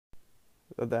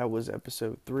That was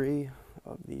episode 3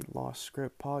 of the Lost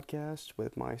Script podcast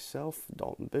with myself,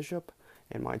 Dalton Bishop,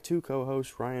 and my two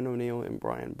co-hosts, Ryan O'Neill and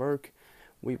Brian Burke.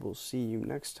 We will see you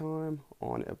next time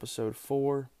on episode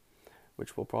 4,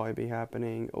 which will probably be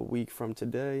happening a week from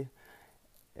today,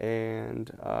 and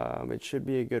it should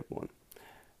be a good one.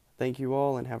 Thank you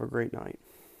all, and have a great night.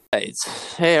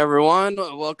 Hey everyone,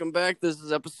 welcome back. This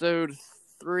is episode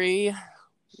 3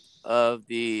 of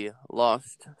the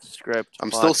Lost Script I'm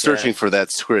podcast. still searching for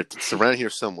that script. It's around here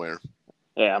somewhere.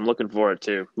 Yeah, I'm looking for it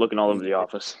too. Looking all over the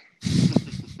office.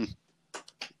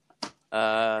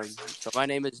 So my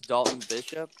name is Dalton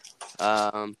Bishop,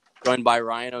 joined by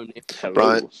Ryan O'Neill.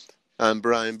 Brian, I'm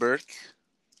Brian Burke.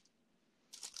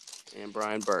 And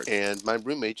Brian Burke. And my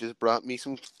roommate just brought me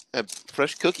some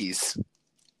fresh cookies.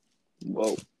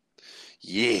 Whoa.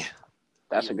 Yeah.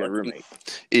 That's a good roommate.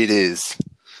 It is.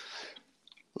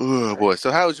 Oh, boy.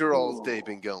 So how's your all's day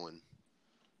been going?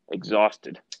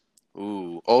 Exhausted.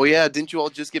 Ooh. Oh, yeah. Didn't you all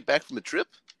just get back from a trip?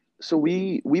 So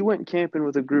we went camping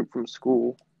with a group from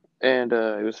school, and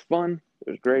it was fun. It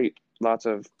was great. Lots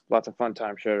of fun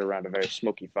time shared around a very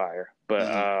smoky fire.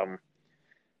 But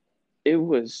it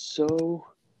was so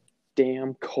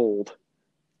damn cold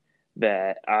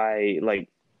that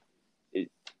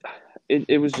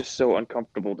it was just so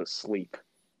uncomfortable to sleep.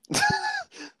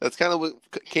 That's kind of what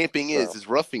camping is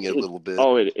roughing it a little bit.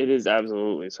 Oh, it is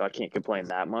absolutely. So I can't complain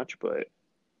that much, but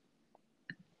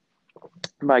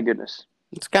my goodness.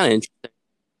 It's kind of interesting.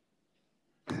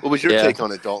 What was your take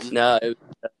on it, Dalton? No, it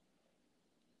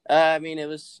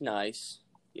was nice.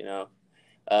 You know,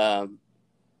 I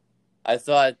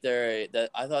thought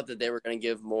that they were going to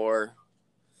give more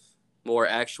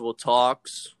actual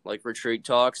talks, like retreat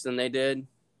talks, than they did,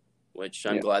 which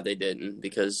I'm glad they didn't,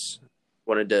 because I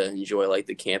wanted to enjoy like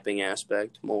the camping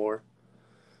aspect more.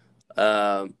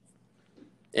 And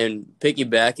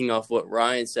piggybacking off what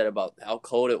Ryan said about how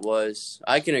cold it was,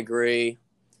 I can agree,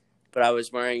 but I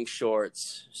was wearing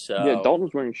shorts. So yeah, Dalton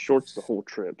was wearing shorts the whole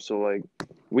trip. So like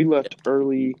we left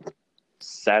early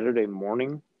Saturday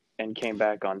morning and came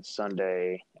back on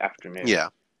Sunday afternoon. Yeah.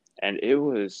 And it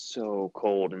was so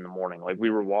cold in the morning. Like we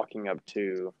were walking up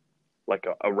to like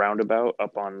a roundabout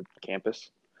up on campus.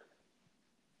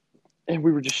 And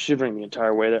we were just shivering the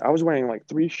entire way there. I was wearing like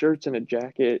 3 shirts and a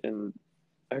jacket and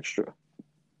extra.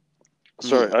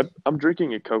 Sorry, I'm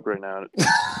drinking a Coke right now.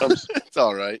 It's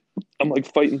all right. I'm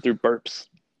like fighting through burps.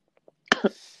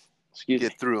 Excuse me.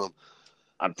 Get through them.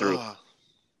 I'm through.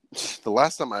 The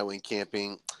last time I went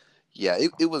camping,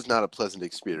 it was not a pleasant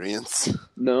experience.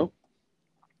 No?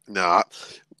 Nah.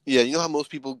 Yeah, you know how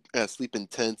most people sleep in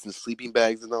tents and sleeping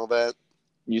bags and all that?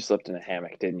 You slept in a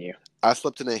hammock, didn't you? I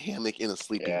slept in a hammock in a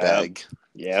sleeping bag.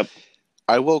 Yep.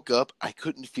 I woke up, I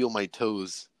couldn't feel my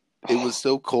toes. It was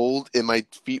so cold, and my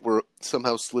feet were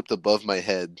somehow slipped above my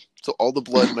head. So all the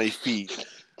blood in my feet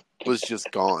was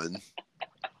just gone.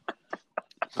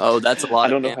 Oh, that's a lot. I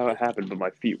don't know how it happened, but my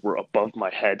feet were above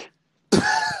my head.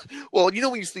 Well, you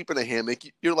know when you sleep in a hammock,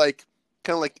 you're like,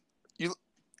 kind of like,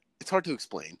 it's hard to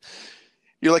explain.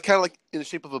 You're like kind of like in the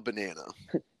shape of a banana.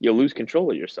 You'll lose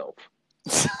control of yourself.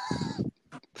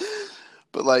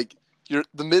 But like the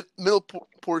middle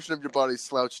portion of your body is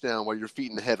slouched down while your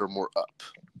feet and head are more up.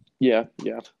 Yeah.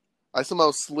 I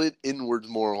somehow slid inwards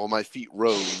more while my feet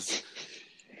rose,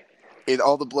 and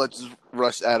all the blood just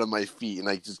rushed out of my feet, and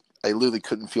I literally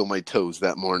couldn't feel my toes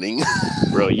that morning.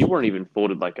 Bro, you weren't even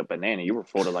folded like a banana. You were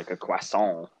folded like a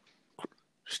croissant.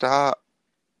 Stop!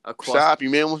 Stop! You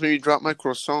may almost made me drop my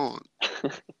croissant.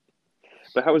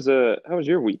 But how was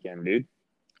your weekend, dude?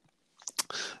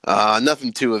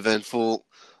 Nothing too eventful.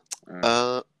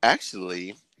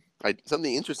 Actually,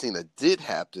 something interesting that did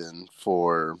happen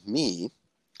for me.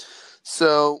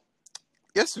 So,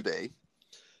 yesterday,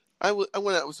 I went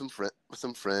out with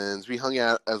some friends. We hung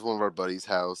out at one of our buddies'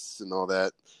 house and all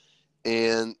that.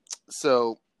 And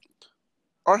so,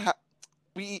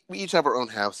 we each have our own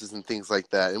houses and things like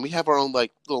that. And we have our own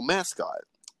like little mascot,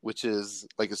 which is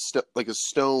like a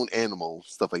stone animal,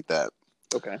 stuff like that.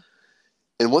 Okay.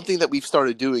 And one thing that we've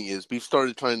started doing is we've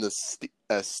started trying to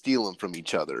steal them from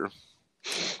each other.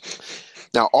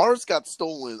 Now, ours got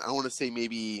stolen, I want to say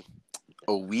maybe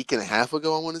a week and a half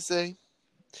ago, I want to say.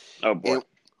 Oh, boy. And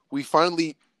we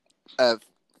finally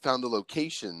found the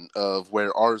location of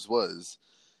where ours was.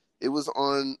 It was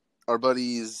on our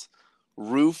buddy's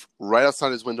roof, right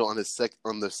outside his window on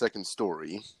the second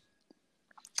story.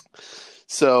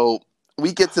 So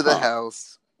we get to the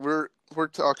house. We're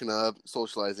talking up,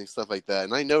 socializing, stuff like that.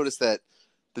 And I noticed that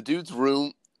the dude's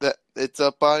room that it's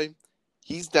up by,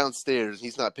 he's downstairs.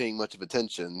 He's not paying much of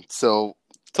attention. So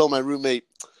I told my roommate,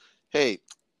 hey,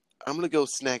 I'm going to go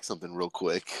snack something real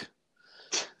quick.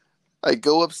 I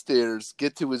go upstairs,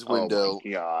 get to his Oh window.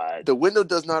 my god. The window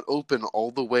does not open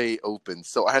all the way open,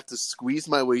 so I have to squeeze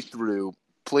my way through,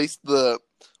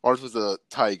 ours was a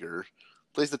tiger,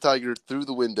 place the tiger through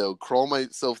the window, crawl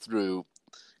myself through,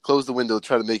 close the window,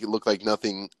 try to make it look like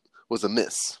nothing was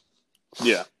amiss.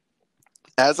 Yeah.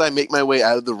 As I make my way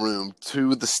out of the room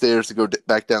to the stairs to go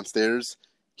back downstairs,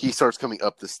 he starts coming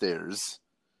up the stairs.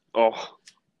 Oh.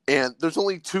 And there's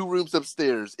only 2 rooms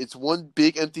upstairs. It's one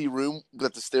big empty room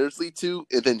that the stairs lead to,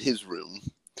 and then his room.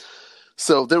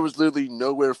 So there was literally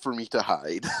nowhere for me to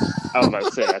hide. I was about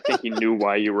to say, I think he knew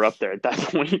why you were up there at that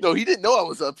point. No, he didn't know I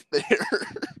was up there.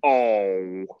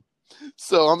 Oh.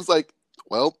 So I was like,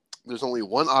 well, there's only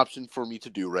one option for me to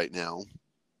do right now.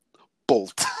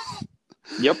 Bolt.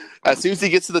 Yep. As soon as he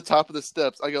gets to the top of the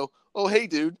steps, I go, oh, hey,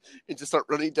 dude, and just start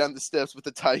running down the steps with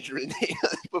the tiger in hand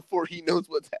before he knows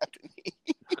what's happening.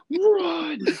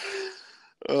 Run!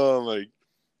 Oh, my.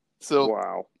 So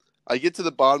Wow. I get to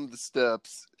the bottom of the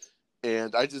steps,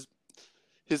 and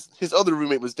his other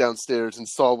roommate was downstairs and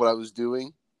saw what I was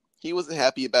doing. He wasn't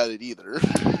happy about it either.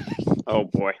 Oh,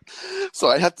 boy. So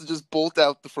I have to just bolt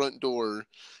out the front door,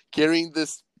 carrying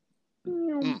this,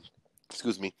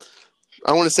 excuse me,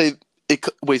 I want to say it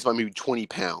weighs about maybe 20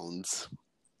 pounds.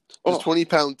 This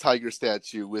 20-pound tiger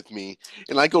statue with me,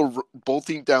 and I go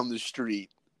bolting down the street.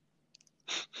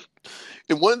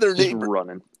 And one of their neighbors,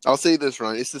 running. I'll say this,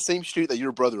 Ryan, it's the same street that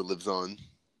your brother lives on.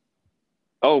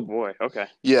 Oh, boy. Okay.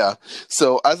 Yeah.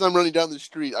 So as I'm running down the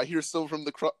street, I hear someone from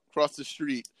across the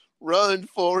street, run,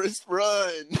 Forrest,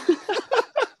 run.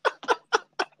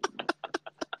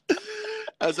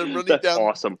 As I'm running That's down,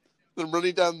 awesome. I'm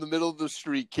running down the middle of the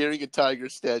street carrying a tiger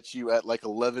statue at like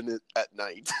 11 at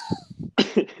night.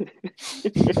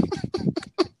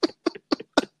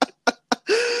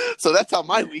 So that's how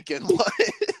my weekend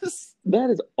was. That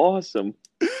is awesome.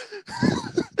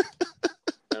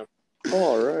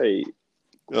 All right.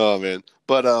 Oh, man.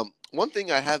 But one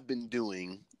thing I have been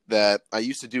doing that I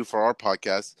used to do for our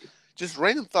podcast, just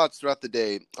random thoughts throughout the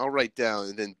day, I'll write down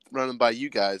and then run them by you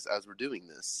guys as we're doing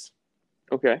this.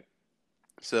 Okay.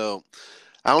 So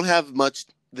I don't have much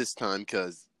this time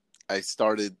because I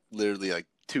started literally like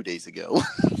 2 days ago.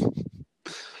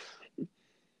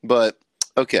 But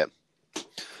okay,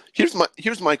 here's my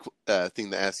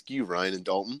thing to ask you, Ryan and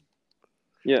Dalton.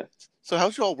 Yeah. So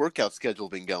how's your all workout schedule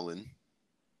been going?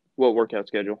 What workout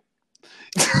schedule?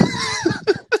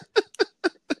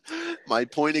 My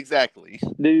point exactly.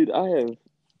 Dude, I have,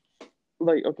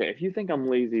 like, okay, if you think I'm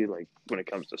lazy, like, when it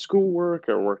comes to schoolwork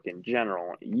or work in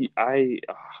general, I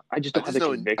just don't have the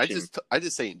conviction. I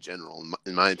just say in general,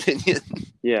 in my opinion.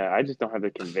 Yeah, I just don't have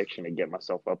the conviction to get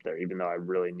myself up there, even though I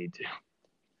really need to.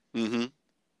 Mm-hmm.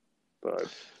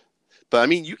 But I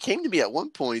mean, you came to me at one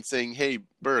point saying, "Hey,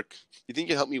 Burke, you think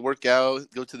you can help me work out?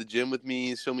 Go to the gym with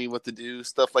me, show me what to do,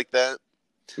 stuff like that."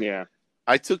 yeah.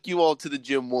 I took you all to the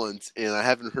gym once, and I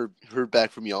haven't heard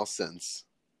back from y'all since.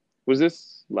 Was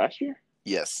this last year?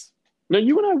 Yes. No,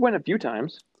 you and I went a few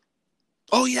times.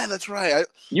 Oh yeah, that's right.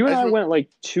 You and I went like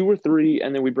 2 or 3,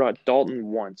 and then we brought Dalton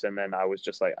once, and then I was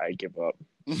just like, I give up.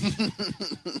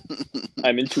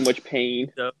 I'm in too much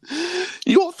pain.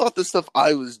 You all thought the stuff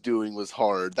I was doing was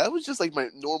hard. That was just like my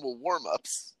normal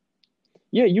warm-ups.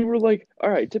 Yeah, you were like, all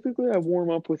right, typically I warm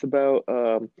up with about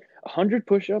 100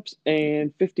 push-ups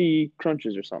and 50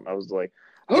 crunches or something. I was like,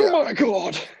 oh my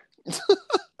God.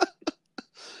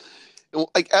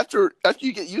 Like after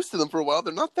you get used to them for a while,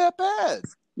 they're not that bad.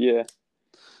 Yeah.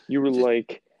 You were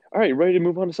like, all right, ready to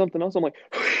move on to something else? I'm like,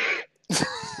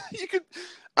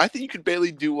 I think you could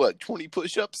barely do 20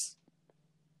 push-ups?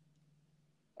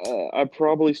 I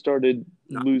probably started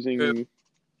losing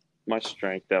my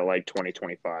strength at like 20,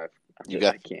 25.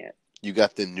 I can't. You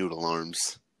got the noodle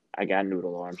arms. I got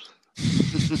noodle arms.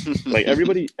 Like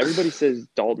everybody says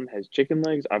Dalton has chicken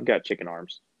legs. I've got chicken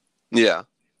arms. Yeah.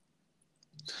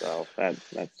 So that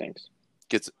stinks.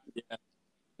 Yeah.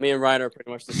 Me and Ryan are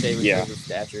pretty much the same in terms of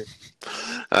stature.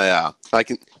 Yeah.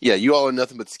 You all are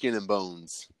nothing but skin and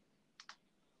bones.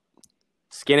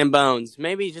 Skin and bones.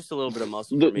 Maybe just a little bit of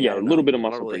muscle for me. Yeah, a little bit of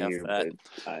muscle really for you,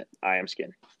 but I am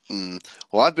skin.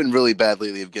 Well, I've been really bad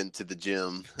lately of getting to the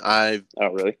gym. I've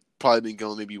really? probably been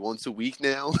going maybe once a week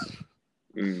now.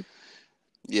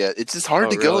 Yeah, it's just hard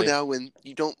to go now when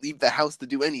you don't leave the house to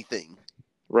do anything.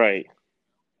 Right.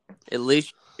 At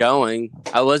least going.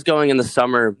 I was going in the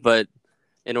summer, but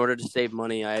in order to save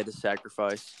money, I had to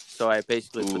sacrifice. So I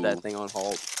basically put that thing on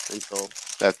hold until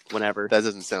whenever. That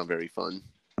doesn't sound very fun.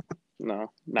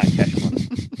 No, not cash money.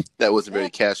 That wasn't very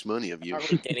cash money of you.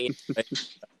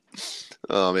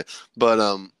 Oh man, but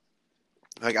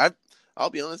I'll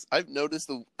be honest. I've noticed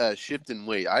a shift in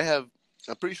weight. I'm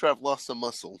pretty sure I've lost some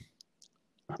muscle.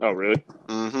 Oh, really?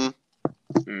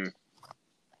 Mm-hmm.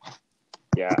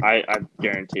 Yeah, I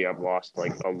guarantee I've lost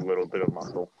like a little bit of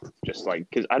muscle, just like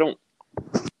because I don't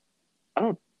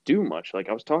do much. Like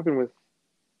I was talking with,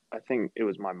 I think it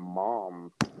was my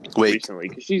mom Wait, recently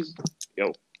because she's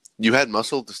you had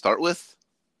muscle to start with?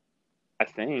 I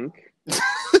think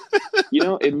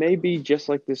it may be just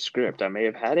like this script. I may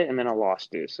have had it and then I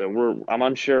lost it, so I'm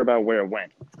unsure about where it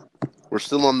went. We're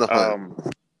still on the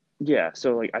hunt. Yeah.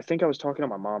 So like I think I was talking to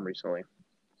my mom recently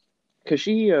because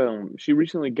she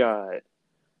recently got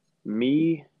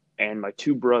me and my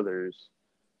two brothers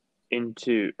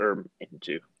involved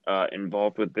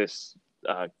with this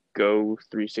Go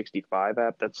 365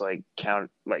 app that's like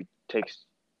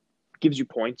gives you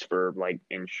points for like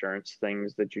insurance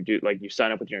things that you do. Like you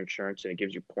sign up with your insurance and it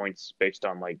gives you points based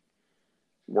on like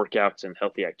workouts and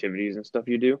healthy activities and stuff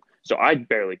you do. So I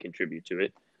barely contribute to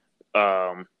it.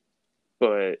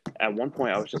 But at one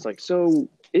point I was just like, so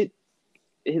it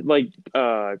like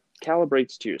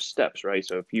calibrates to your steps, right?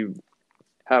 So if you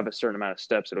have a certain amount of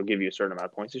steps, it'll give you a certain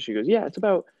amount of points. And she goes, yeah, it's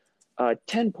about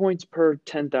 10 points per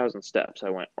 10,000 steps.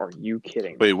 I went, are you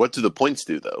kidding? Wait, what do the points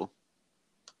do, though?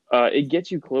 It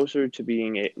gets you closer to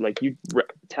being you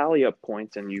tally up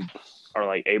points and you are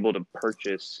like able to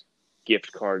purchase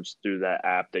gift cards through that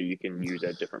app that you can use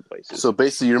at different places. So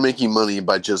basically you're making money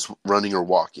by just running or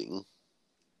walking.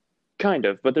 Kind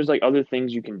of, but there's like other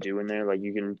things you can do in there. Like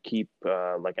you can keep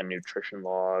like a nutrition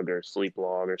log or sleep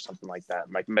log or something like that.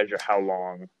 And, like measure how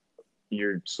long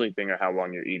you're sleeping or how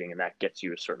long you're eating, and that gets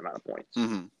you a certain amount of points.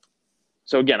 Mm-hmm.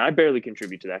 So again, I barely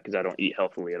contribute to that because I don't eat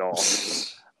healthily at all.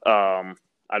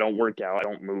 I don't work out. I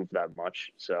don't move that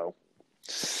much. So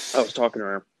I was talking to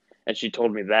her, and she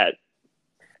told me that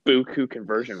buku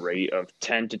conversion rate of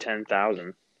 10 to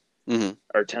 10,000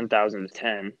 or 10,000 to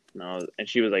 10. No, and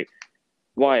she was like,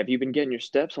 why, have you been getting your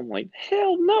steps? I'm like,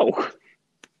 hell no.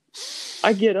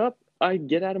 I get up, I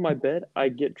get out of my bed, I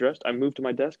get dressed, I move to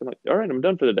my desk. I'm like, all right, I'm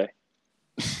done for the day.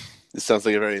 It sounds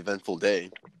like a very eventful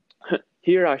day.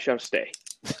 Here I shall stay.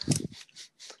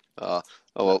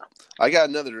 Well, I got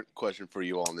another question for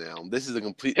you all now. This is a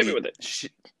completely Hit me with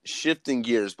it. Shifting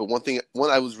gears, but one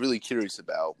I was really curious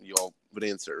about, you all would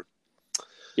answer.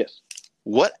 Yes.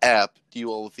 What app do you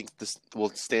all think this will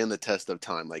stand the test of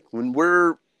time? Like when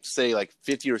we're, say, like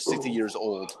 50 or 60 years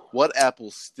old, what app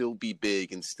will still be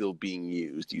big and still being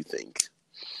used, do you think?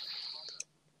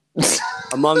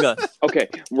 Among Us. Okay,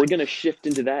 we're going to shift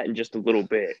into that in just a little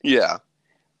bit. Yeah.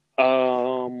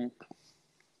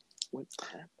 What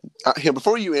app? Here,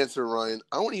 before you answer, Ryan,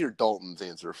 I want to hear Dalton's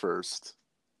answer first.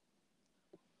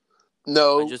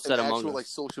 No, I just said an Among actual Us. like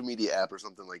social media app or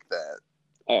something like that.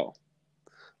 Oh.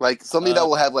 Like something that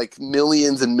will have like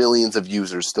millions and millions of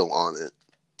users still on it.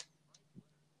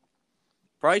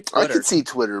 Probably Twitter. I could see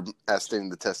Twitter as standing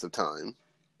the test of time.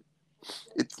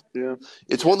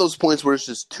 It's one of those points where it's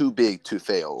just too big to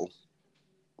fail.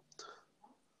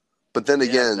 But then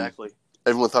again, exactly.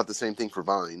 Everyone thought the same thing for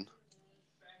Vine.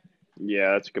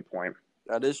 Yeah, that's a good point.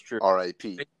 That is true.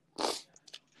 R.I.P.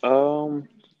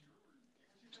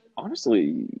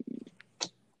 Honestly,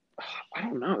 I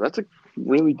don't know. That's a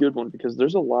really good one because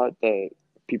there's a lot that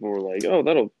people were like, "Oh,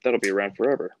 that'll be around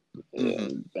forever,"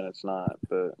 and it's not.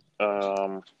 But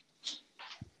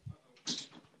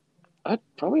I'd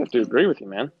probably have to agree with you,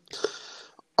 man.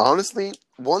 Honestly,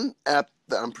 one app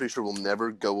that I'm pretty sure will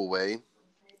never go away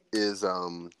is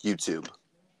YouTube.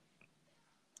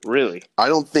 Really? I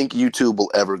don't think YouTube will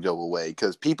ever go away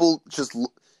because people just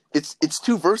it's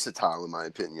too versatile in my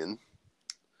opinion.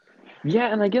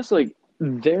 Yeah, and I guess like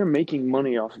they're making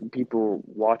money off of people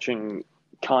watching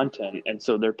content, and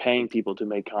so they're paying people to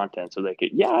make content so they could.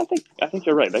 Yeah, I think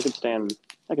you're right. That could stand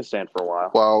for a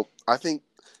while. Well, I think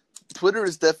Twitter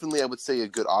is definitely, I would say, a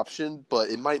good option, but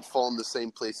it might fall in the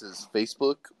same place as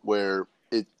Facebook, where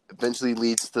it eventually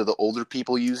leads to the older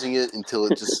people using it until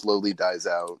it just slowly dies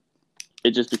out.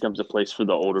 It just becomes a place for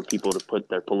the older people to put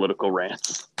their political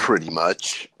rants. Pretty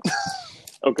much.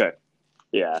 Okay.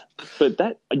 Yeah. But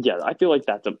I feel like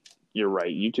you're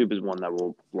right. YouTube is one that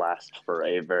will last for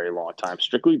a very long time,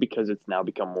 strictly because it's now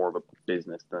become more of a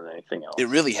business than anything else. It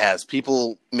really has.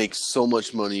 People make so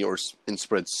much money and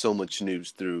spread so much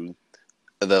news through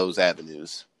those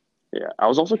avenues. Yeah. I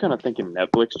was also kind of thinking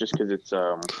Netflix just because it's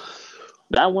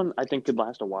that one I think could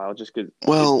last a while just because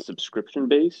it's subscription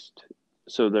based.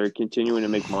 So they're continuing to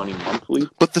make money monthly.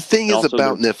 But the thing is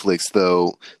about Netflix,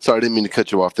 though. Sorry, I didn't mean to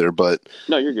cut you off there, but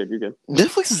no, you're good. You're good.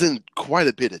 Netflix is in quite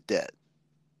a bit of debt.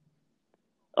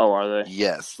 Oh, are they?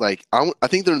 Yes, like I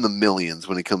think they're in the millions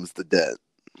when it comes to debt.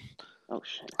 Oh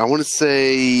shit! I want to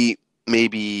say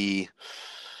maybe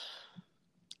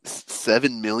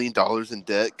 $7 million in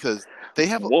debt because They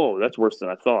have Whoa, that's worse than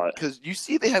I thought. because you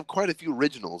see they have quite a few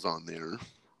originals on there.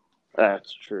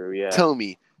 That's true. Yeah. Tell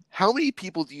me, how many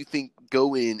people do you think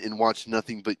go in and watch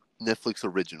nothing but Netflix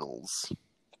originals?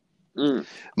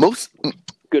 Most,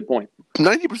 Good point.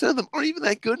 90% of them aren't even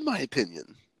that good, in my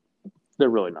opinion. They're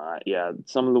really not. Yeah,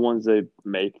 some of the ones they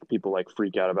make, people like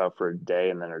freak out about for a day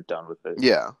and then are done with it.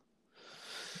 Yeah.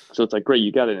 So it's like, great,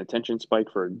 you got an attention spike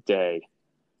for a day,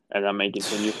 and that may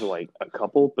continue for like a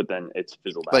couple, but then it's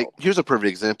fizzled Like, out. here's a perfect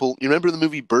example. You remember the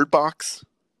movie Bird Box?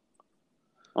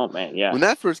 Oh man, yeah. When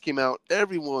that first came out,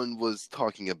 everyone was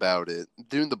talking about it.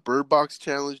 Doing the Bird Box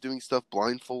challenge, doing stuff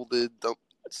blindfolded,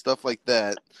 stuff like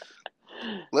that.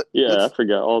 I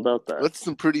forgot all about that. That's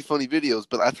some pretty funny videos,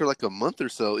 but after like a month or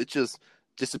so, it just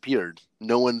disappeared.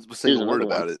 No one was saying a word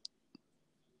about it.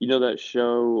 You know that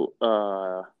show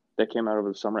that came out over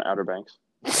the summer, Outer Banks?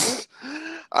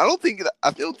 I don't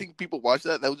think people watch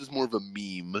that. That was just more of a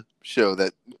meme show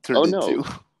that turned into.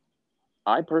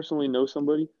 I personally know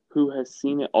somebody who has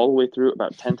seen it all the way through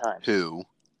about 10 times. Who?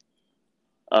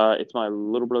 It's my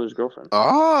little brother's girlfriend.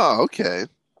 Ah, okay.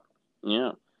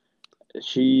 Yeah.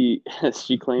 She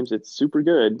claims it's super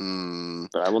good,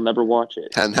 but I will never watch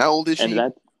it. And how old is she? And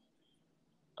that,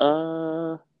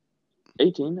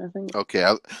 18, I think. Okay,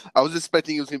 I was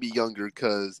expecting it was going to be younger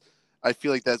because I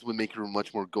feel like that would make her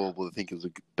much more gullible to think it was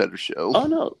a better show. Oh,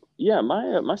 no. Yeah,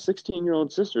 my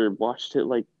 16-year-old sister watched it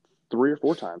like 3 or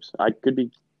 4 times. I could be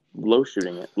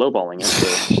lowballing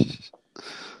it.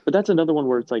 But that's another one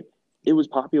where it's like, it was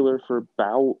popular for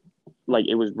about, like,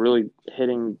 it was really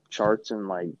hitting charts and,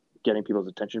 like, getting people's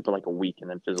attention for like a week and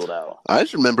then fizzled out. I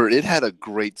just remember it had a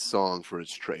great song for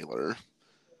its trailer.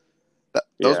 That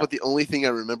was about the only thing I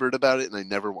remembered about it, and I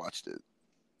never watched it.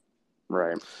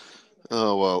 Right.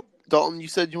 Oh, well. Dalton, you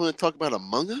said you want to talk about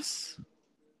Among Us?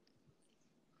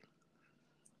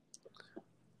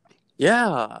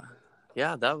 Yeah,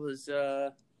 that was.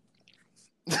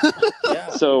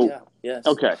 Yes.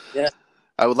 Okay. Yeah.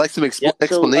 I would like some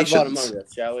explanations. Talk about Among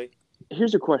Us, shall we?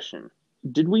 Here's a question: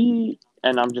 did we?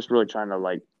 And I'm just really trying to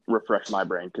like refresh my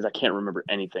brain because I can't remember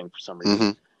anything for some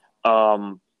reason.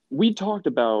 Mm-hmm. We talked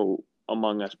about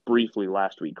Among Us briefly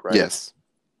last week, right? Yes.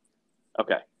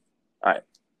 Okay. All right.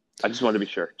 I just wanted to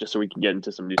be sure, just so we can get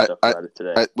into some new stuff about it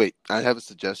today. Wait, I have a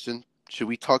suggestion. Should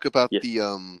we talk about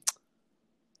the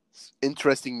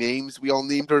interesting names we all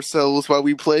named ourselves while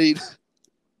we played?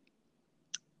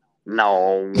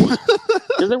 No,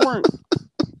 because they weren't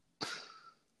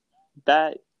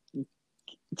that.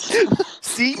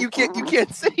 See, you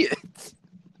can't say it.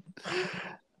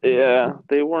 Yeah,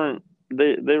 they weren't.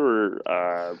 They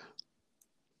were.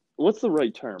 What's the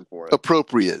right term for it?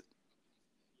 Appropriate.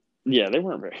 Yeah, they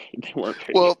weren't very. Well,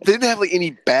 good. They didn't have like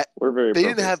any bad. They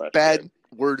didn't have bad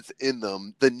words in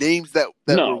them. The names that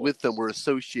were with them were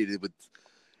associated with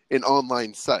an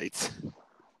online site.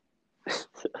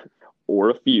 Or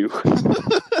a few.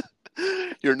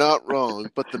 You're not wrong,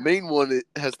 but the main one, it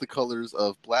has the colors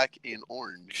of black and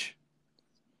orange.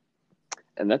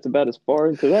 And that's about as far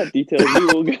into that detail as we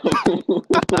will go.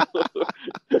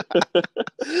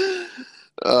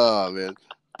 Oh, man.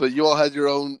 But you all had your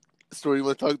own story you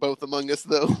want to talk about with Among Us,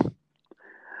 though?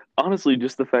 Honestly,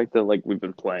 just the fact that, like, we've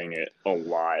been playing it a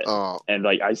lot. And,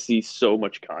 like, I see so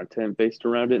much content based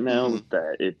around it now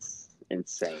that it's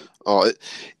insane.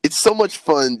 It's so much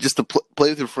fun just to play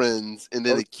with your friends and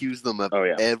then accuse them of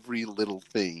every little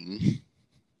thing.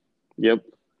 Yep.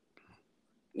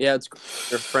 Yeah, it's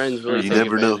your friends really. You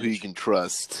never know who you can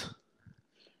trust.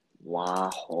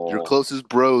 Wow. Your closest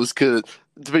bros could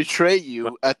betray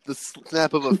you at the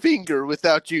snap of a finger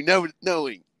without you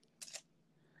knowing.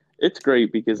 It's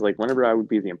great because, like, whenever I would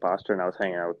be the imposter and I was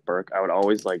hanging out with Burke, I would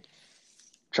always, like,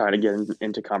 try to get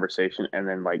into conversation and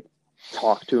then, like,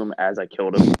 talk to him as I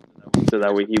killed him, so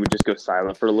that way he would just go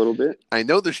silent for a little bit. I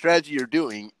know the strategy you're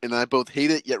doing, and I both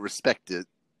hate it yet respect it.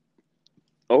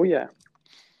 Oh yeah,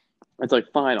 it's like,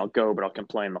 fine, I'll go, but I'll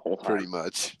complain the whole time. Pretty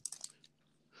much.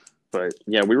 But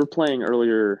yeah, we were playing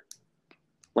earlier,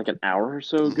 like an hour or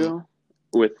so ago,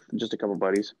 with just a couple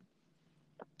buddies,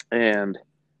 and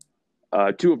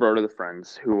 2 of our other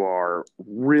friends who are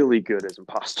really good as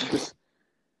imposters,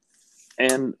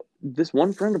 and this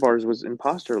one friend of ours was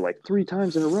imposter like 3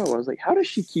 times in a row. I was like, how does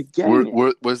she keep getting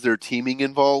it? Was there teaming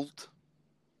involved?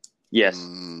 Yes.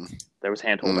 There was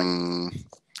hand-holding.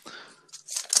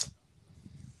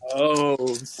 Oh,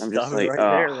 I'm just like,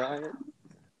 there, Ryan.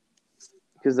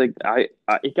 Because like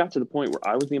it got to the point where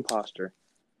I was the imposter,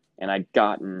 and I'd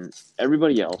gotten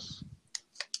everybody else,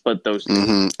 but those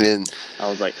 2. And I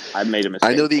was like, I made a mistake.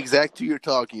 I know the exact 2 you're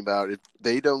talking about. If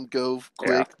they don't go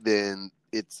quick, then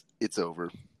it's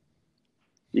over.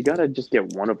 You gotta just get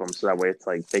one of them so that way it's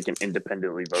like they can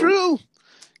independently vote. True.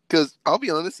 Because I'll be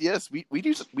honest, yes, we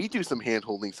do some hand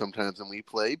holding sometimes when we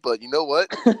play, but you know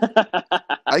what?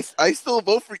 I still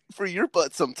vote for your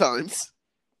butt sometimes.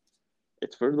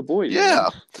 It's for the boys. Yeah.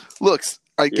 Man. Looks,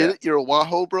 I get Yeah. it, you're a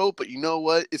Wahoo bro, but you know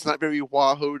what? It's not very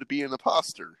Wahoo to be an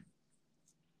imposter.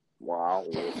 Wow.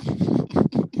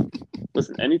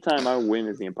 Listen, anytime I win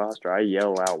as the imposter, I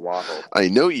yell out Wahoo. I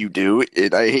know you do,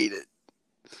 and I hate it.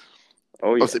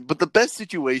 Oh yeah. But the best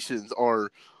situations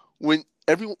are when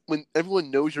everyone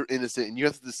knows you're innocent and you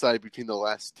have to decide between the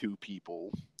last two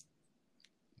people.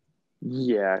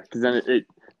 Yeah, because then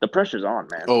the pressure's on,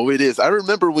 man. Oh, it is. I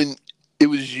remember when it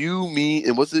was you, me,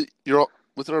 and was it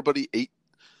our buddy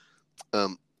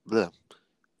Aiden?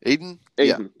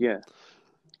 Aiden, yeah.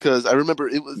 Because I remember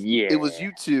it was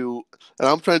you two, and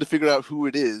I'm trying to figure out who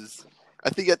it is.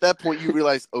 I think at that point you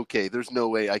realize, okay, there's no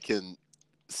way I can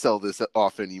sell this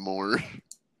off anymore.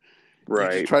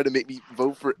 Right. You just try to make me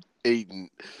vote for Aiden.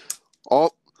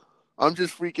 I'm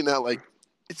just freaking out. Like,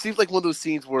 it seems like one of those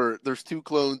scenes where there's two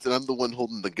clones and I'm the one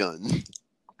holding the gun.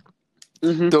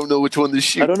 Mm-hmm. Don't know which one to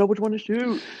shoot. I don't know which one to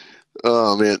shoot.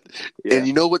 Oh man! Yeah. And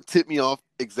you know what tipped me off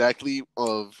exactly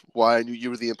of why I knew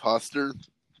you were the imposter?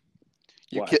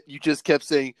 You just kept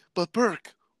saying, "But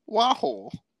Burke, Wahoo."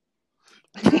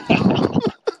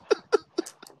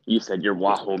 You said your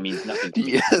Wahoo means nothing to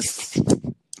me. Yes.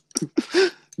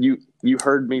 You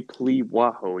heard me plead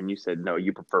Wahoo, and you said no.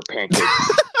 You prefer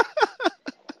pancakes.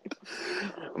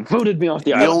 Voted me off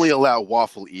the island. We only allow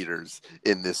waffle eaters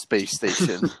in this space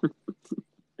station.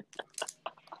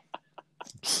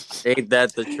 Ain't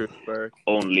that the truth, Burke?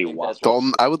 Only waffle.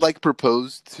 Dalton, I would like to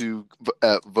propose to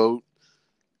vote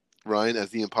Ryan as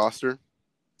the imposter.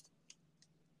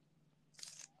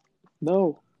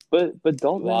 No, but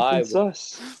Dalton Why? and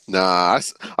sus. Nah,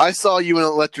 I saw you in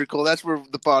electrical. That's where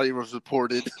the body was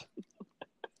reported.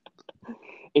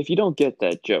 If you don't get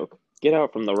that joke, get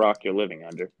out from the rock you're living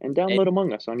under and download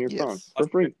Among Us on your phone for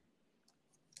free.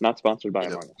 Not sponsored by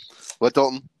Among Us. What,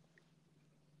 Dalton?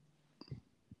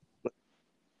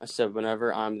 I said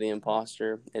whenever I'm the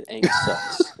imposter, it ain't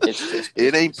sus. It's just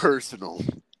it ain't personal.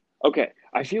 Okay,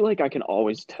 I feel like I can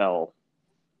always tell.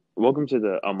 Welcome to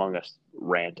the Among Us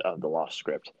rant of the Lost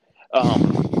Script.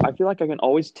 I feel like I can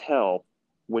always tell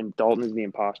when Dalton is the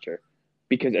imposter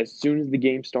because as soon as the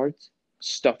game starts,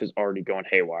 stuff is already going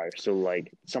haywire. So,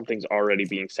 like, something's already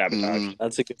being sabotaged.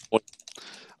 That's a good point.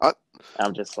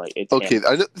 I'm just like, it's okay.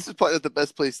 I know this is probably not the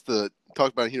best place to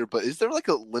talk about here, but is there like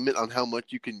a limit on how much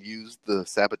you can use the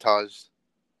sabotage?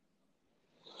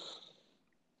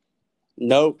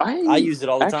 Nope. I use it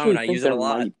all the time, and I use it a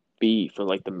lot. Might be for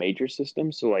like the major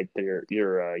systems, so like your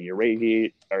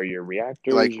radiate or your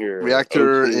reactors, like your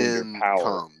reactor O2, and your power.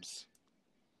 comms.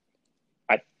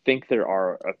 I think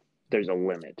there's a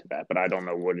limit to that, but I don't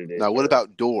know what it is. Now, what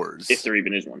about doors? If there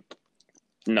even is one.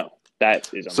 No, that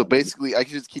is unlimited. So basically, I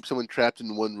could just keep someone trapped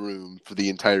in one room for the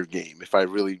entire game if I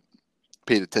really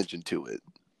paid attention to it.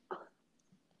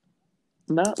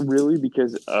 Not really,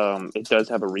 because it does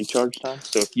have a recharge time.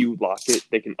 So if you lock it,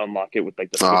 they can unlock it with like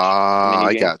the Switch minigame,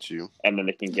 I got you. And then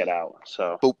they can get out.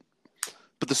 So,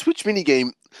 but the Switch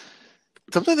minigame,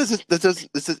 sometimes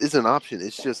this is an option.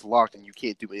 It's just locked and you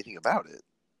can't do anything about it.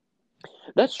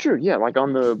 That's true. Yeah, like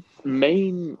on the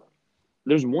main,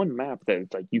 there's one map that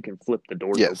it's like you can flip the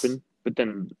doors open, but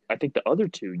then I think the other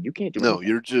two you can't do. No, anything.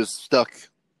 you're just stuck.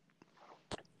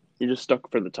 You're just stuck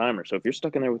for the timer. So if you're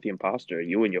stuck in there with the imposter,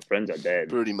 you and your friends are dead.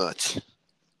 Pretty much.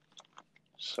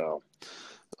 So,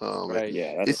 Right.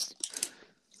 Yeah, it's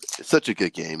such a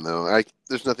good game, though.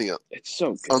 There's nothing else. It's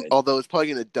so good. Although it's probably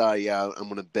going to die out, I'm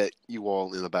going to bet you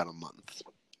all in about a month.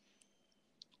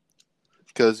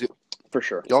 Because for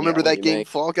sure. Y'all remember that game,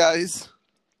 Fall Guys?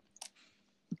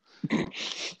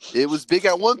 It was big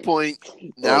at one point.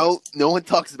 Now no one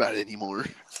talks about it anymore.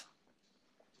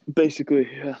 Basically,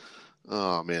 yeah.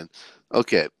 Oh man.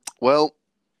 Okay. Well,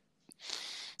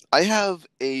 I have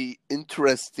a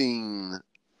interesting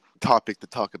topic to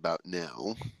talk about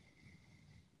now.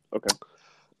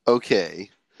 Okay.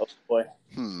 Oh boy.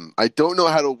 I don't know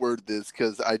how to word this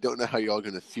because I don't know how y'all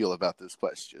going to feel about this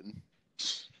question.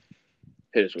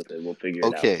 Hit us with it. We'll figure it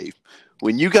out. Okay.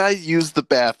 When you guys use the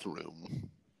bathroom.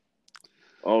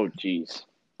 Oh, jeez.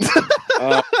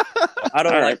 I don't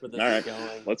All like right. where this All is right.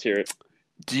 going. Let's hear it.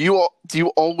 Do you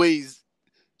always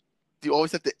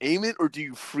have to aim it, or do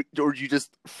you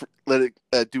just let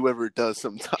it do whatever it does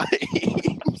sometimes?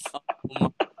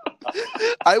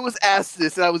 I was asked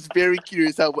this, and I was very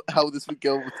curious how this would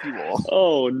go with you all.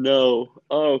 Oh no.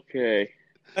 Okay.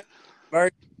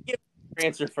 Mark, give your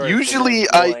answer first. Usually,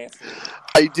 I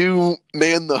do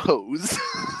man the hose.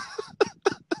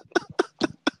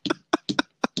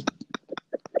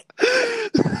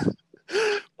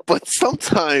 but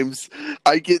sometimes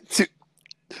I get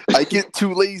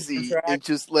too lazy and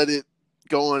just let it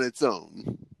go on its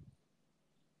own.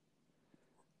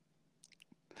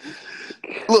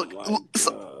 Look,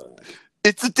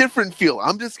 it's a different feel.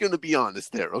 I'm just going to be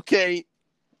honest there, okay?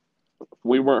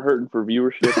 We weren't hurting for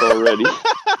viewership already.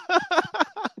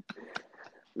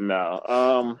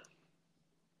 No.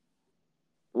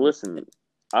 Listen,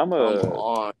 I'm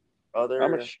a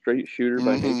straight shooter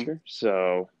by nature,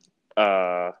 so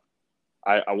I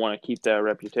want to keep that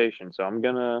reputation. So I'm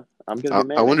gonna get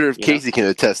married. I wonder if Casey can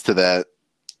attest to that.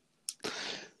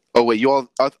 Oh wait, you all?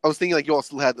 I was thinking like you all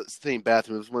still had the same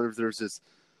bathroom. I was wondering if there's this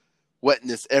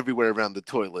wetness everywhere around the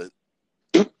toilet.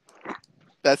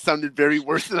 That sounded very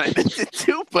worse than I meant it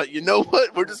to, but you know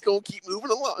what? We're just gonna keep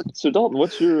moving along. So Dalton,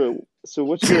 what's your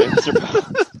answer?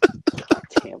 God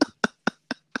damn.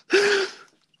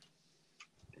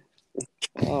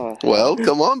 Oh, well,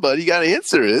 come on, buddy, you gotta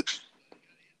answer it.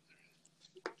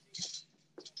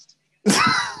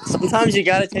 Sometimes you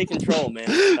gotta take control, man.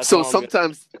 That's so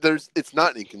sometimes it's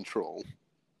not in control.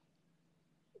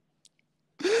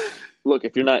 Look,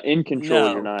 if you're not in control,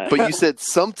 No. you're not. But you said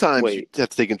sometimes you have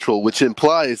to take control, which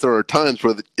implies there are times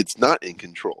where it's not in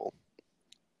control.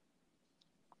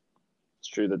 It's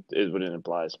true. That is what it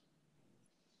implies.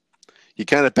 You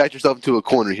kind of backed yourself into a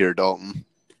corner here, Dalton.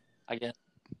 I guess.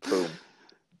 Boom.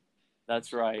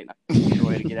 That's right. Good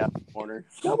way to get out of the corner.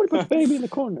 Nobody puts baby in the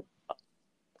corner.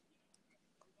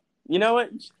 You know what?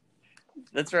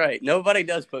 That's right. Nobody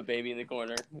does put baby in the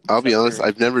corner. I'll be honest,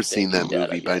 I've never seen that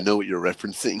movie, but I know what you're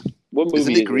referencing. What movie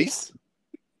Isn't it Grease?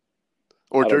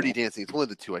 Or Dirty Dancing? It's one of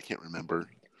the two. I can't remember.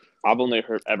 I've only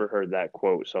ever heard that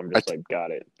quote, so I'm just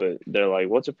got it. But they're like,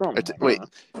 what's it from? Wait,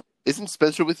 isn't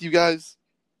Spencer with you guys?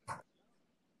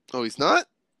 Oh, he's not?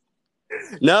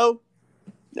 No.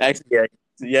 Actually,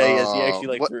 yeah, he is. He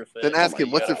actually threw a fit. Then ask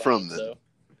him, what's it from then? So.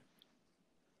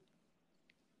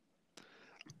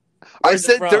 I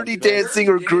said Dirty Dancing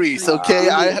or Grease, okay?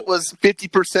 I was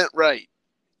 50% right.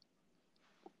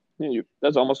 Yeah,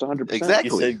 that's almost 100%. Exactly.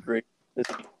 You said Grease.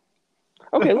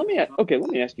 Okay, let me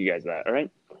ask you guys that, all right?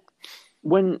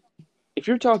 If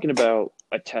you're talking about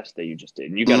a test that you just did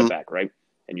and you got it back, right?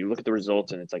 And you look at the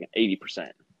results and it's like an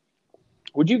 80%.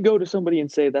 Would you go to somebody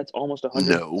and say that's almost 100?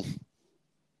 No.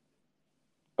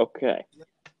 Okay.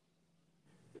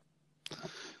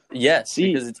 Yes,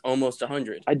 because it's almost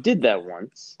 100. I did that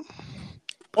once.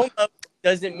 Almost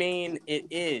doesn't mean it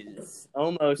is.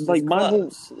 Almost like is my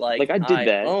close. whole I did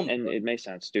that, and it may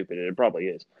sound stupid. It probably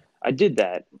is. I did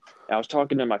that. I was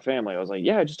talking to my family. I was like,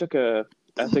 "Yeah, I just took a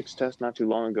ethics test not too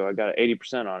long ago. I got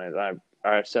 80% on it."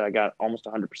 I said I got almost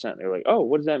 100%. They were like, "Oh,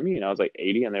 what does that mean?" I was like,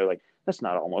 80, and they were like, "That's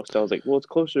not almost." I was like, "Well, it's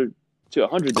closer to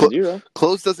 100 than 0."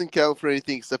 Close doesn't count for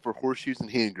anything except for horseshoes and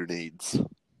hand grenades.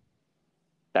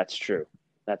 That's true.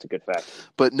 That's a good fact.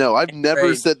 But no, I've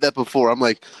never said that before. I'm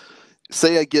like,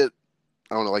 say I get,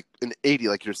 I don't know, like an 80,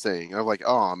 like you're saying. I'm like,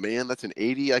 oh man, that's an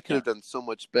 80. I could have done so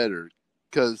much better.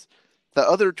 Because the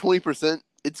other 20%,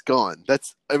 it's gone.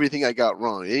 That's everything I got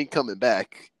wrong. It ain't coming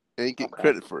back. I ain't getting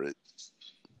credit for it.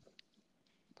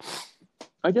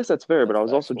 I guess that's fair, but I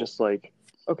was also just like,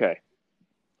 okay,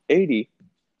 80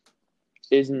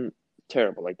 isn't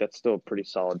terrible. Like that's still a pretty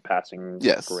solid passing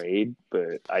grade.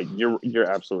 But you're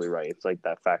absolutely right. It's like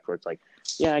that fact where it's like,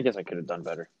 yeah, I guess I could have done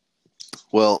better.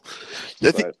 Well,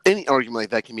 I think any argument like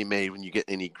that can be made when you get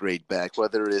any grade back,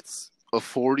 whether it's a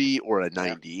 40 or a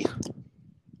 90.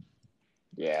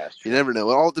 Yeah, you never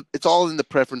know. It's all in the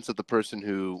preference of the person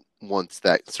who wants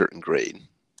that certain grade.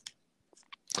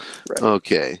 Right.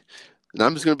 Okay. And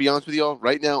I'm just going to be honest with y'all.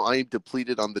 Right now, I am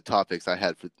depleted on the topics I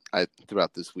had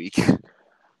throughout this week.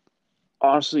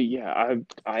 Honestly, yeah,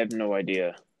 I have no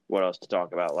idea what else to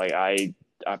talk about. Like I've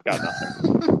got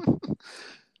nothing.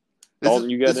 Dalton,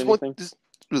 you got anything? This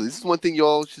is one thing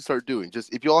y'all should start doing.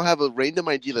 Just if y'all have a random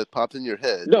idea that pops in your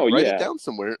head, write it down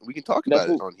somewhere. We can talk about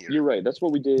it on here. You're right. That's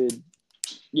what we did.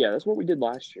 Yeah, that's what we did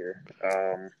last year.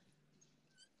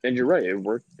 And you're right. It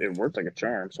worked like a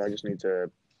charm. So I just need to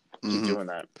keep doing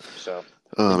that. So.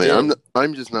 Oh man,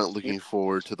 I'm just not looking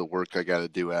forward to the work I got to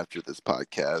do after this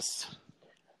podcast.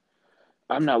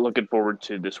 I'm not looking forward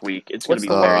to this week. It's going to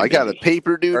be I got a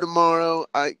paper due tomorrow.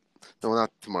 No, not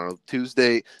tomorrow.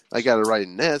 Tuesday. I got to write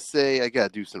an essay. I got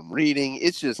to do some reading.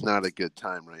 It's just not a good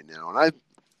time right now. And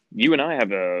you and I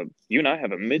have a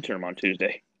midterm on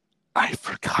Tuesday. I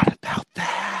forgot about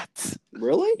that.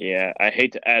 Really? Yeah, I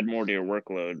hate to add more to your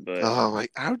workload, but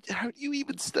how do you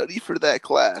even study for that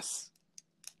class?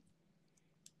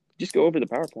 Just go over the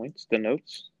PowerPoints, the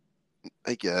notes.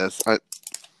 I guess I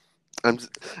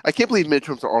can't believe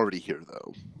midterms are already here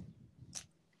though.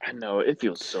 I know, it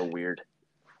feels so weird.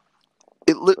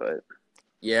 But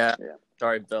Yeah. Yeah.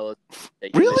 Sorry, Bella.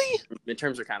 Really?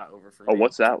 Midterms are kind of over for me. oh,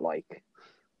 what's that like?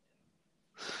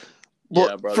 Well,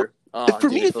 Yeah, brother. For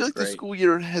Dude, me, it I feel feels like the great. school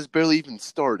year has barely even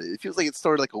started. It feels like it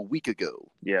started like a week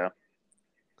ago. Yeah.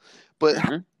 But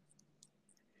Mhm.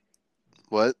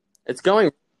 what? It's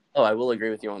going. Oh, I will agree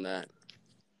with you on that.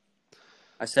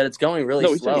 I said it's going really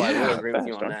No, he said slow. I will Yeah. agree with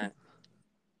you fast, on aren't you? that.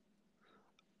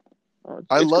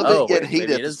 I It's love going it yet quick. hate Maybe it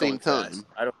it at the is same going fast. time.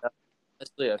 I don't know.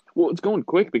 Honestly, Well, it's going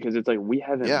quick because it's like we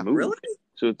haven't Yeah. moved. Really?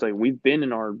 So it's like we've been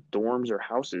in our dorms or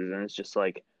houses, and it's just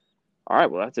like, all right,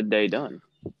 well, that's a day done.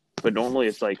 But normally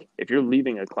it's like if you're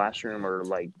leaving a classroom or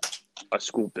like a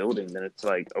school building, then it's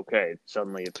like, okay,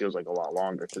 suddenly it feels like a lot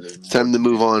longer because there's It's more time to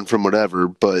move do. on from whatever.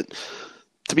 But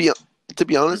to be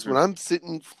honest, Mhm. when I'm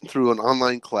sitting through an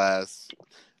online class,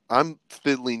 I'm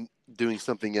fiddling doing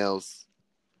something else.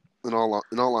 In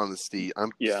all honesty,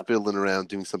 I'm Yeah. fiddling around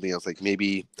doing something else, like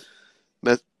maybe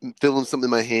filling something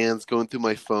in my hands, going through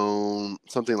my phone,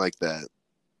 something like that.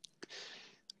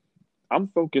 I'm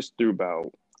focused through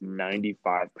about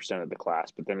 95% of the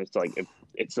class, but then it's like if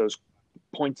it's those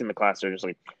points in the class that are just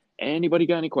like, anybody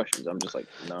got any questions? I'm just like,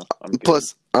 no, I'm good.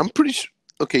 Plus, I'm pretty sure.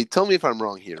 Okay, tell me if I'm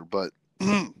wrong here, but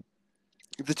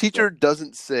if the teacher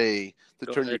doesn't say to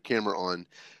Go turn ahead. your camera on,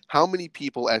 how many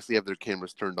people actually have their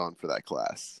cameras turned on for that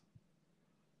class?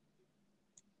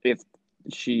 If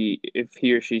he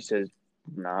or she says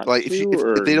not Like to, if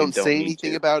or they you don't don't say need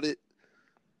anything to. about it,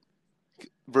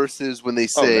 versus when they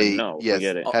Oh, then say no, yes,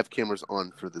 forget it. have cameras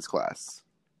on for this class.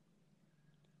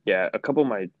 Yeah, a couple of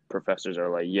my professors are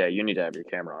like, yeah, you need to have your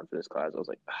camera on for this class. I was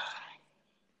like,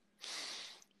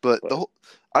 But But- the whole,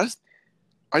 I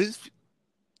just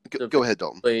go ahead,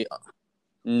 Dalton.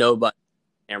 Nobody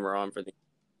has their camera on for the.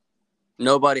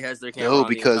 Nobody has their camera No, on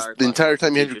because the the entire entire class.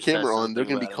 time you have your Teacher says camera on, they're something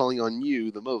going to be about it. calling on you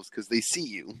the most because they see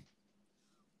you.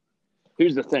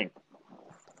 here's the thing.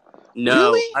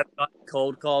 No, Really? I've got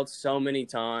cold called so many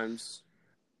times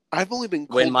I've only been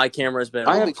when cold. my camera's been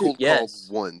I I've off. only have to- cold called Yes.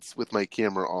 once with my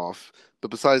camera off,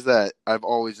 but besides that, I've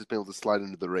always just been able to slide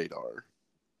under the radar.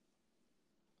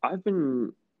 I've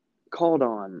been called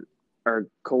on or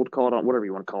cold called on, whatever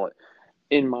you want to call it,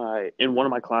 in one of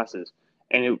my classes,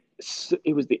 and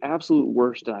it was the absolute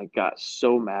worst, and I got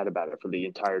so mad about it for the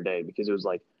entire day because it was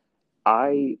like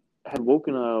I had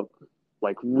woken up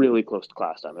like really close to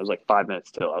class time. It was like 5 minutes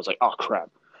till. I was like, oh crap.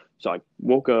 So I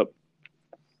woke up,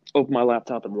 opened my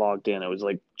laptop, and logged in. I was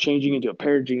like changing into a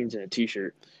pair of jeans and a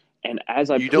t-shirt. And as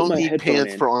I You put don't my need headphone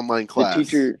pants in, for online the class.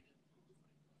 teacher,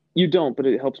 you don't, but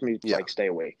it helps me Yeah. like stay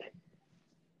awake.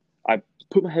 I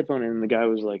put my headphone in, and the guy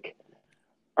was like,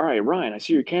 all right, Ryan, I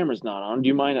see your camera's not on. Do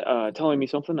you mind telling me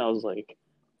something? I was like,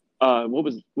 what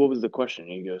was the question?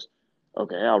 And he goes,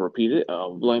 okay, I'll repeat it.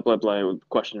 Blank, blank, blank,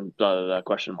 question, blah, blah, blah,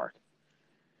 question mark.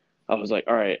 I was like,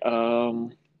 all right,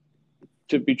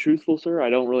 to be truthful, sir, I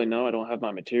don't really know. I don't have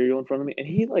my material in front of me. And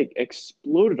he like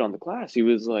exploded on the class. He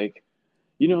was like,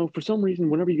 for some reason,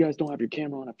 whenever you guys don't have your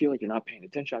camera on, I feel like you're not paying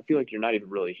attention. I feel like you're not even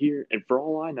really here. And for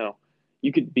all I know,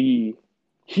 you could be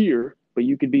here, but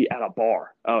you could be at a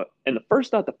bar. And the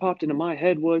first thought that popped into my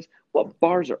head was, what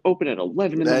bars are open at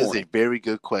 11 in the That is morning? a very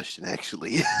good question,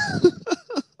 actually.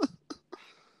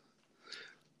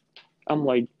 I'm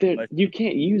like, you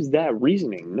can't use that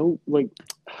reasoning. No, like,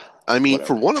 I mean, whatever.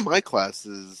 for one of my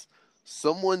classes,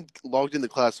 someone logged into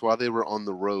class while they were on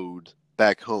the road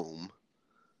back home.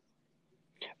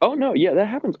 Oh no, yeah, that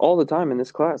happens all the time in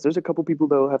this class. There's a couple people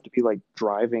that will have to be like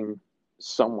driving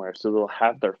somewhere, so they'll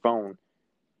have their phone,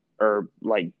 or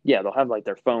like, yeah, they'll have like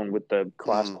their phone with the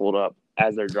class pulled up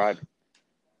as they're driving.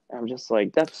 I'm just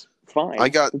like, that's fine. I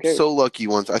got Who cares? so lucky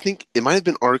once. I think it might have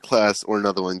been our class or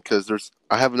another one because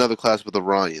I have another class with a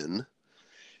Ryan,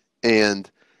 and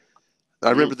I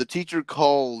remember the teacher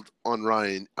called on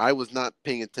Ryan. I was not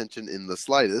paying attention in the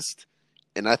slightest,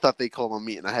 and I thought they called on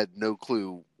me, and I had no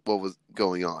clue what was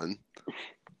going on.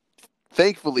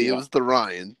 Thankfully, it was the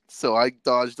Ryan, so I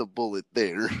dodged a bullet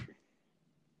there.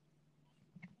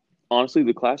 Honestly,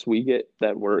 the class we get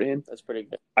that we're in, That's pretty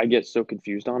good. I get so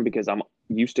confused on because I'm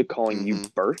used to calling you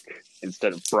Burke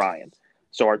instead of Brian.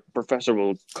 So our professor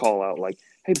will call out like,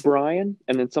 "Hey, Brian,"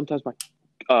 and then sometimes my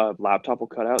laptop will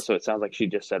cut out, so it sounds like she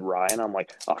just said Ryan. I'm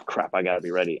like, oh crap, I gotta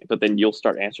be ready. But then you'll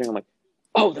start answering. I'm like,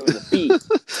 oh, there was a B.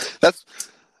 That's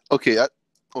okay.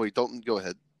 Wait, Dalton, go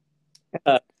ahead.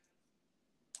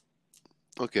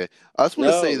 Okay, I just want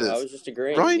to say this. I was just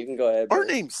agreeing. Ryan, You can go ahead. our Bert.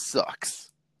 name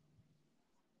sucks.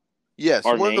 Yes,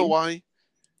 Our you want to know name? why?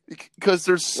 Because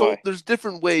there's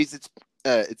different ways.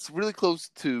 It's really close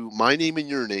to my name and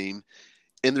your name,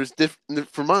 and there's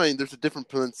for mine. There's a different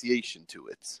pronunciation to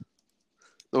it.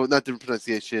 No, not different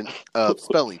pronunciation.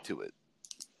 Spelling to it.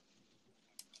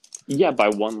 Yeah, by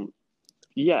one.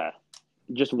 Yeah,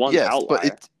 just one Yes,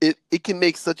 outlier. but it can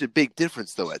make such a big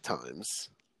difference though at times.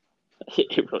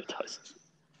 It really does.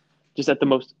 Just at the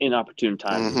most inopportune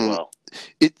times as well.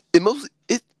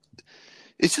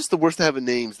 It's just the worst to have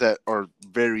names that are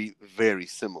very, very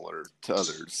similar to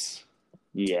others.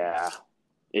 Yeah,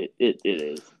 it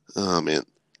is. Oh man.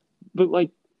 But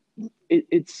like,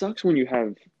 it sucks when you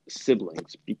have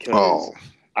siblings because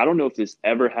I don't know if this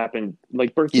ever happened.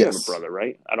 Like, Burke, you have a Yes. brother,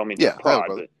 right? I don't mean to Yeah, I have a prod,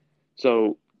 brother. but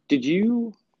so did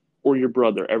you or your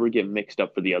brother ever get mixed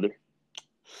up for the other?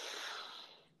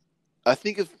 I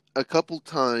think of a couple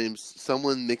times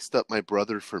someone mixed up my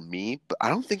brother for me, but I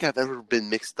don't think I've ever been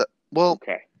mixed up. Well,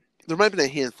 Okay. there might have been a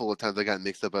handful of times I got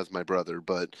mixed up as my brother,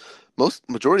 but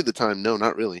majority of the time, no,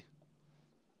 not really.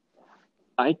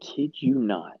 I kid you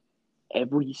not.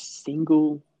 Every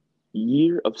single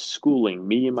year of schooling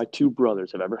me and my two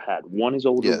brothers have ever had. One is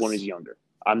older, one is Yes. younger.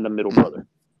 I'm the middle brother.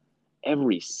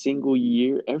 Every single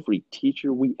year, every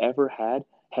teacher we ever had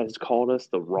has called us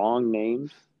the wrong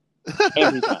names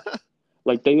every time.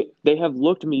 Like they have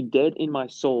looked me dead in my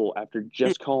soul after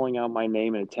just calling out my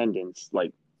name in attendance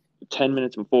like 10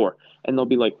 minutes before, and they'll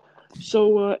be like,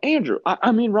 "So, Andrew,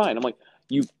 I mean Ryan." I'm like,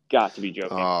 "You've got to be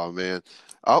joking." Oh man,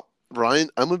 Ryan,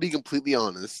 I'm gonna be completely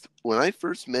honest. When I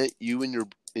first met you and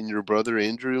your brother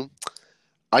Andrew,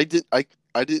 I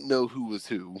didn't know who was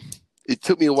who. It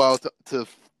took me a while to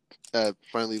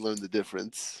finally learn the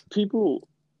difference. People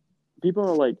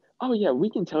are like, "Oh yeah, we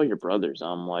can tell your brothers."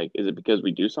 I'm like, "Is it because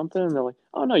we do something?" And they're like,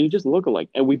 "Oh no, you just look alike."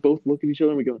 And we both look at each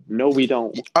other and we go, "No, we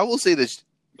don't." I will say this: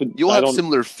 But you'll I have don't.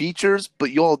 similar features,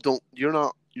 but you all don't. You're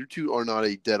not. You two are not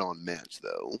a dead-on match,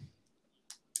 though.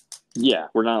 Yeah,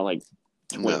 we're not like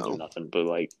twins or No. nothing. But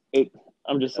like,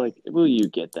 I'm just like, will you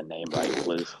get the name right,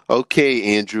 please?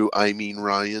 Okay, Andrew. I mean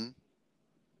Ryan.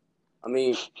 I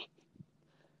mean,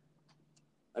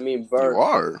 Bert, You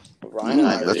are. Ryan and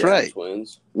I are That's different right.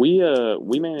 twins. We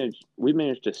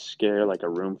managed to scare like a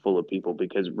room full of people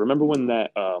because remember when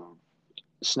that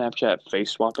Snapchat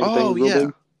face swapping thing Oh was real yeah.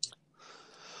 big?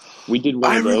 We did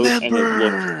one I of those and it looked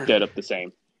remember. dead up the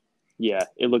same. Yeah,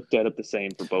 it looked dead up the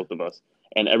same for both of us.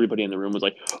 And everybody in the room was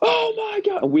like, "Oh my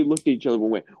god!" And we looked at each other and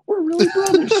went, "We're really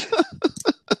brothers."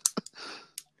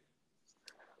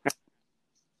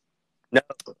 No,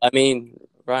 I mean,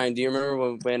 Ryan, do you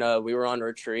remember when we were on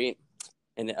retreat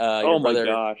and Oh my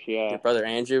gosh, yeah. your brother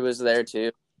Andrew was there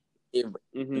too?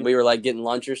 Mm-hmm. We were like getting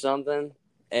lunch or something,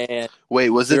 and Wait,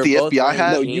 was we it were the both FBI wearing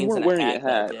hat? No, you jeans weren't and a wearing a hat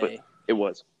that hat, but day. it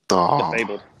was Oh. the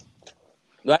Fabled.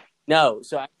 No,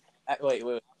 so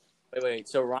wait.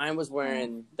 So Ryan was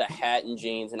wearing the hat and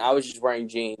jeans, and I was just wearing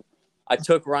jeans. I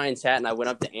took Ryan's hat and I went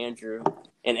up to Andrew,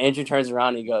 and Andrew turns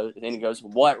around and he goes,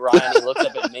 "What, Ryan?" He looks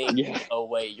up at me. And Yeah. goes, "Oh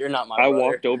wait, you're not my I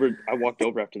brother." walked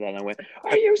over after that and I went,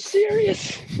 "Are you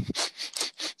serious?"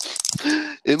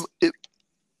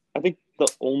 I think the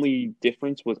only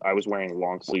difference was I was wearing a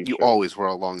long sleeve You shirt. always wear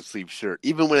a long sleeve shirt,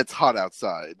 even when it's hot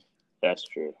outside. That's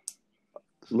true.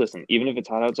 Listen, even if it's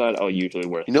hot outside, I'll usually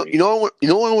wear You know three. what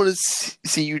I want to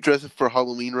see you dress up for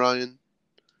Halloween, Ryan.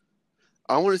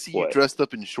 I want to see you What? dressed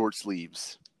up in short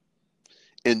sleeves.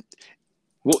 And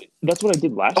Well, that's what I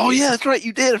did last year. yeah, that's right,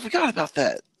 you did. I forgot about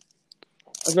that.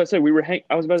 I was about to say we were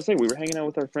hanging out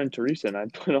with our friend Teresa, and I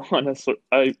put on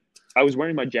I was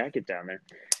wearing my jacket down there,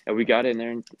 and we got in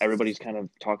there, and everybody's kind of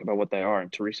talking about what they are,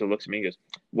 and Teresa looks at me and goes,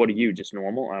 "What are you, just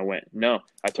normal?" And I went, "No,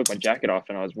 I took my jacket off,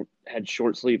 and I had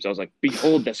short sleeves." I was like,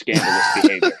 "Behold the scandalous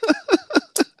behavior."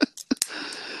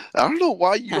 I don't know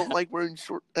why you don't like wearing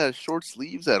short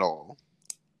sleeves at all.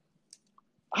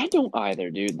 I don't either,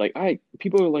 dude. Like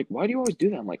people are like, "Why do you always do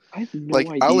that?" I'm like, I have no Like,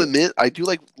 idea. I'll admit, I do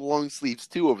like long sleeves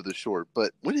too over the short,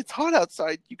 but when it's hot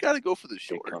outside, you got to go for the Get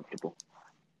short. comfortable.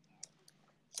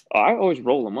 I always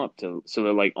roll them up so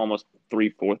they're like almost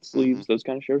 3/4 sleeves, those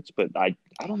kind of shirts. But I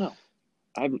don't know.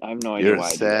 I have no idea You're why a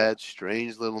I do that. sad,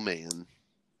 strange little man.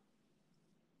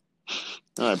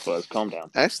 All right, Buzz, calm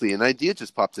down. Actually, an idea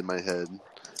just popped in my head.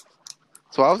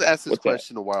 So I was asked this What's that?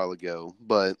 question a while ago,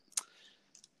 but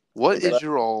what Okay. is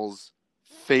your all's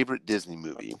favorite Disney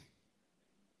movie?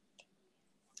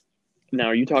 Now,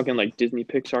 are you talking like Disney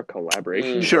Pixar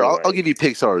collaboration? Sure, or I'll give you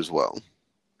Pixar as well.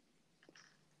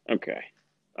 Okay.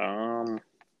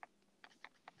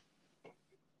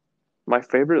 My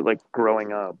favorite, like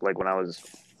growing up, like when I was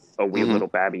a wee little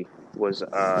babby, was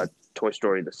Toy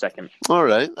Story the second. All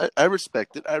right, I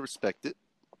respect it. I respect it.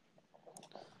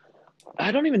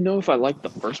 I don't even know if I liked the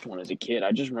first one as a kid.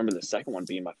 I just remember the second one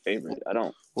being my favorite. I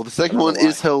don't. Well, the second I don't one know why.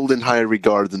 is held in higher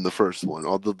regard than the first one,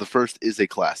 although the first is a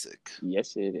classic.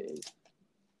 Yes, it is.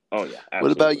 Oh yeah. Absolutely.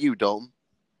 What about you, Dalton?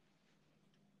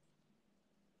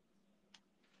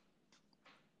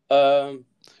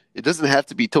 It doesn't have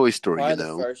to be Toy Story, Probably you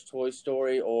know. the first Toy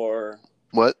Story or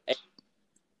What?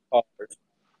 Cars.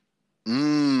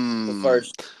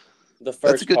 The That's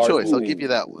first a good Cars choice. I'll movie. give you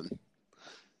that one.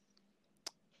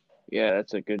 Yeah,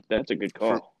 that's a good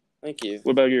call. Thank you.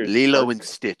 What about yours? Lilo Mark? and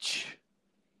Stitch.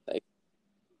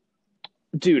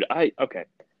 Dude, okay.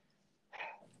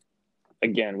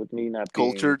 Again, with me not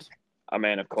being Cultured. a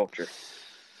man of culture,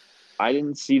 I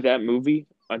didn't see that movie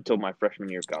until my freshman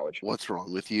year of college. What's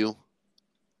wrong with you?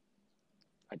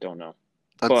 I don't know.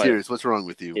 I'm serious. What's wrong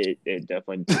with you? It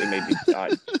definitely made me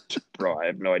bro, I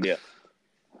have no idea.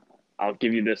 I'll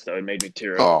give you this though, it made me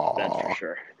tear up. Aww. That's for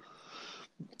sure.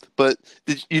 But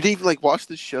you didn't even like watch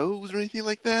the shows or anything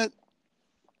like that?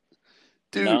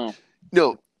 Dude,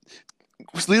 no.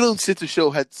 Lilo and Stitch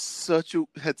show had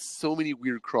so many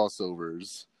weird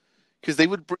crossovers because they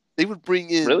would bring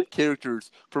in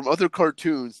characters from other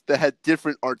cartoons that had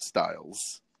different art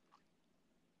styles.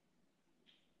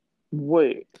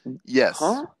 Wait. Yes.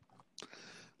 Huh?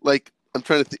 Like I'm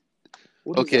trying to think.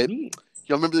 What does that mean?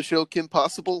 Y'all remember the show Kim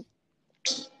Possible?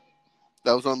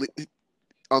 That was on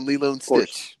Lilo and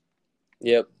Stitch.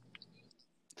 Yep.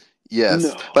 Yes.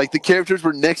 No. Like the characters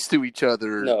were next to each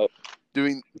other. No.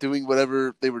 Doing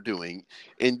whatever they were doing,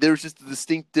 and there's just a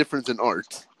distinct difference in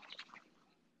art.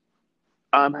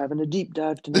 I'm having a deep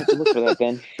dive tonight to look for that.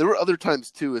 Then there were other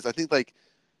times too. Is I think like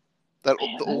the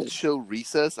old show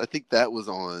Recess. I think that was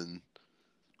on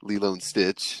Lilo and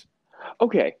Stitch.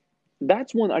 Okay,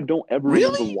 that's one I don't ever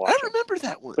remember watching. I remember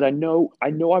that one, but I know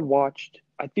I watched.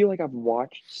 I feel like I've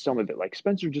watched some of it. Like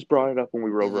Spencer just brought it up when we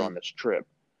were over on this trip.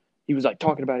 He was like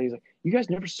talking about it. He's like, "You guys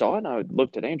never saw it?" And I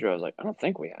looked at Andrew. I was like, "I don't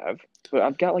think we have." But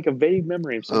I've got like a vague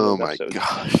memory of some of those episodes. Oh my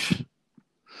gosh!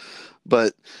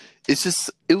 But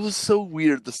it was so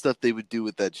weird the stuff they would do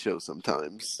with that show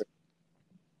sometimes.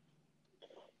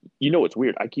 You know what's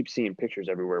weird? I keep seeing pictures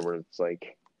everywhere where it's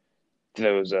like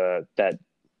those that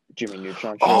Jimmy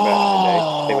Neutron show back in the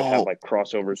day. They would have like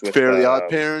crossovers with Fairly Odd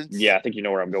Parents. Yeah, I think you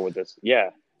know where I'm going with this.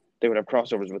 Yeah, they would have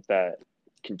crossovers with that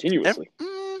continuously.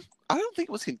 I don't think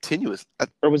it was continuous.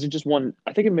 Or was it just one?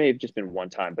 I think it may have just been one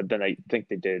time, but then I think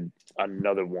they did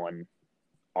another one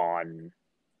on...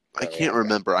 I can't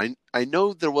remember. I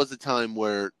know there was a time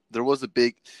where there was a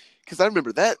big... Because I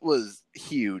remember that was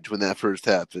huge when that first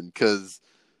happened. Because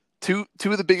two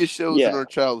of the biggest shows in our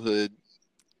childhood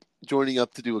joining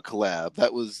up to do a collab.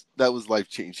 That was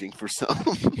life-changing for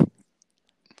some.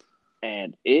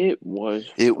 And it was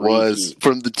freaky. It was.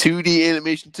 From the 2D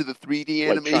animation to the 3D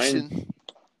animation.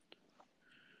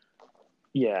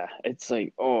 Yeah, it's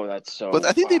like, oh, that's so... But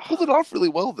I think they pulled it off really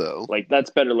well, though. Like, that's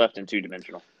better left in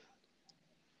two-dimensional.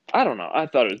 I don't know. I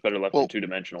thought it was better left in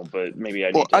two-dimensional, but maybe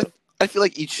I need to... I feel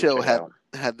like each show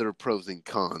had their pros and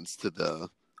cons to their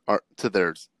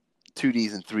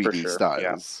 2Ds and 3D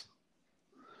styles.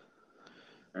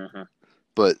 Yeah. Mm-hmm.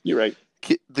 But you're right.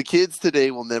 The kids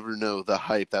today will never know the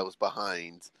hype that was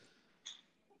behind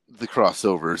the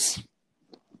crossovers.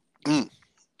 No,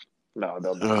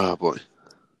 they'll never. Oh, boy.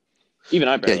 Even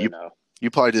I barely know. You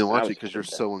probably didn't watch it because you're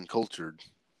so uncultured.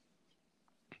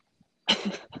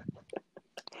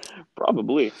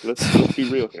 Probably. Let's be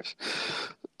real here.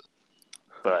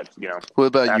 But, you know. What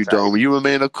about you, Dome? Are you a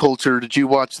man of culture? Did you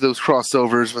watch those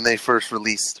crossovers when they first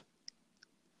released?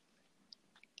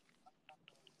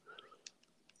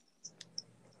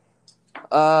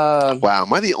 Wow,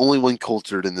 am I the only one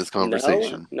cultured in this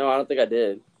conversation? No, I don't think I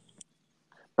did.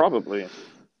 Probably.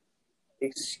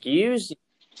 Excuse you.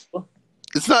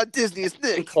 It's not Disney, it's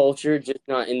Nick. Culture, just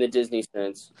not in the Disney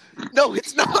sense. No,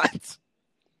 it's not.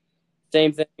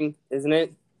 Same thing, isn't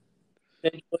it?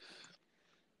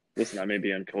 Listen, I may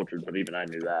be uncultured, but even I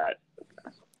knew that.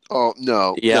 Oh,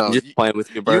 no. Yeah, no. I'm just playing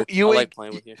with you, bro. I like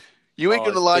playing with you. You ain't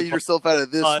going to lie yourself out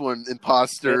of this one,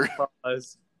 imposter.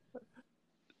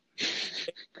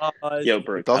 Yo,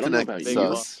 Bert, I don't know about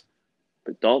you,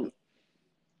 but Dalton,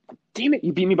 damn it,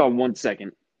 you beat me by 1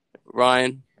 second.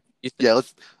 Ryan. Yeah,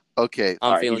 let's... Okay.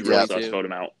 I'm feeling really too. Let's vote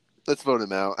him out. Let's vote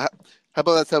him out. How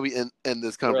about that's how we end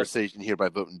this conversation here by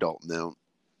voting Dalton out?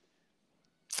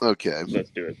 Okay.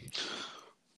 Let's do it.